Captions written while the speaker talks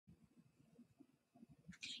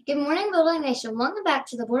Good morning, Bulldog Nation. Welcome back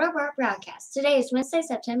to the Bulldog Bark broadcast. Today is Wednesday,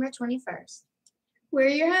 September 21st. We're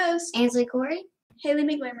your hosts, Ansley Corey. Haley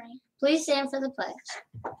McGlamory. Please stand for the pledge.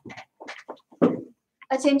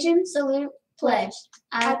 Attention, Salute, pledge.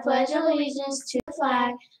 I pledge allegiance to the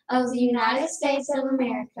flag of the United States of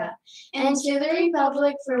America and to the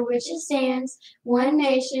republic for which it stands, one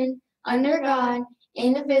nation, under God,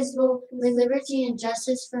 indivisible, with liberty and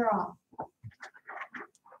justice for all.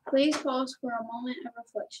 Please pause for a moment of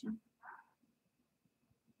reflection.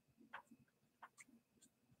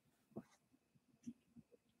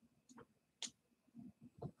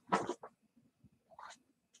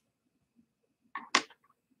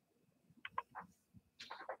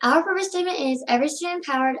 Our purpose statement is every student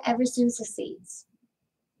empowered, every student succeeds.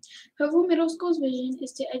 Holtville Middle School's vision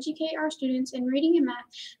is to educate our students in reading and math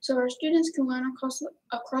so our students can learn across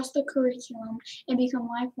the curriculum and become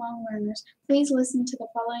lifelong learners. Please listen to the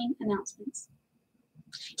following announcements.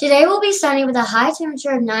 Today will be sunny with a high temperature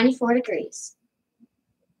of 94 degrees.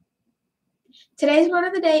 Today's word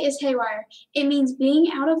of the day is haywire. It means being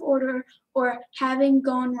out of order or having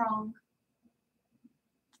gone wrong.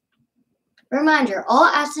 Reminder, all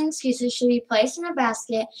absent excuses should be placed in a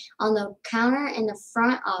basket on the counter in the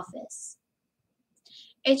front office.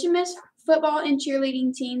 HMS football and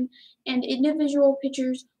cheerleading team and individual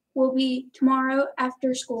pictures will be tomorrow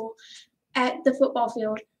after school at the football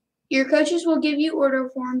field. Your coaches will give you order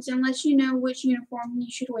forms and let you know which uniform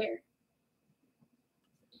you should wear.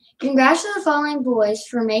 Congrats to the following boys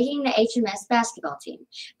for making the HMS basketball team: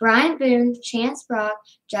 Bryant Boone, Chance Brock,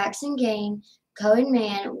 Jackson Gain, Cohen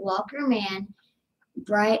Mann, Walker Mann,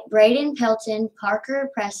 Braden Pelton, Parker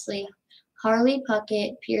Presley, Harley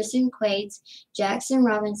Puckett, Pearson Quates, Jackson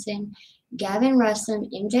Robinson, Gavin Russell,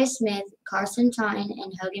 MJ Smith, Carson Taunton,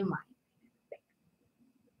 and Hogan White.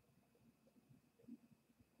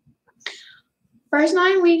 First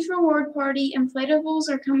 9 weeks reward party inflatables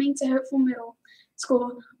are coming to Holtville Middle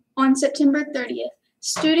School on September 30th.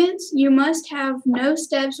 Students, you must have no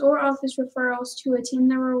steps or office referrals to attend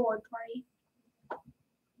the reward party.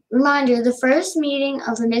 Reminder, the first meeting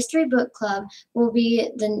of the Mystery Book Club will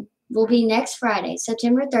be next Friday,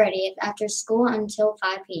 September 30th, after school until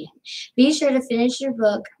 5 p.m. Be sure to finish your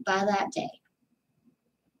book by that day.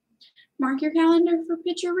 Mark your calendar for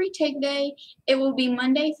Picture Retake Day. It will be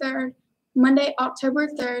Monday, October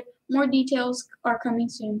 3rd. More details are coming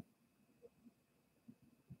soon.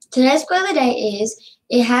 Today's quote of the day is,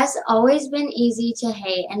 "It has always been easy to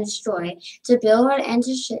hate and destroy. To build and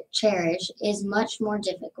to cherish is much more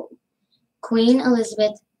difficult." Queen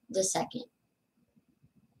Elizabeth II.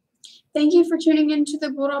 Thank you for tuning in to the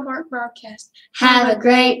Bulldog Bark broadcast. Have a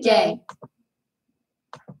great day.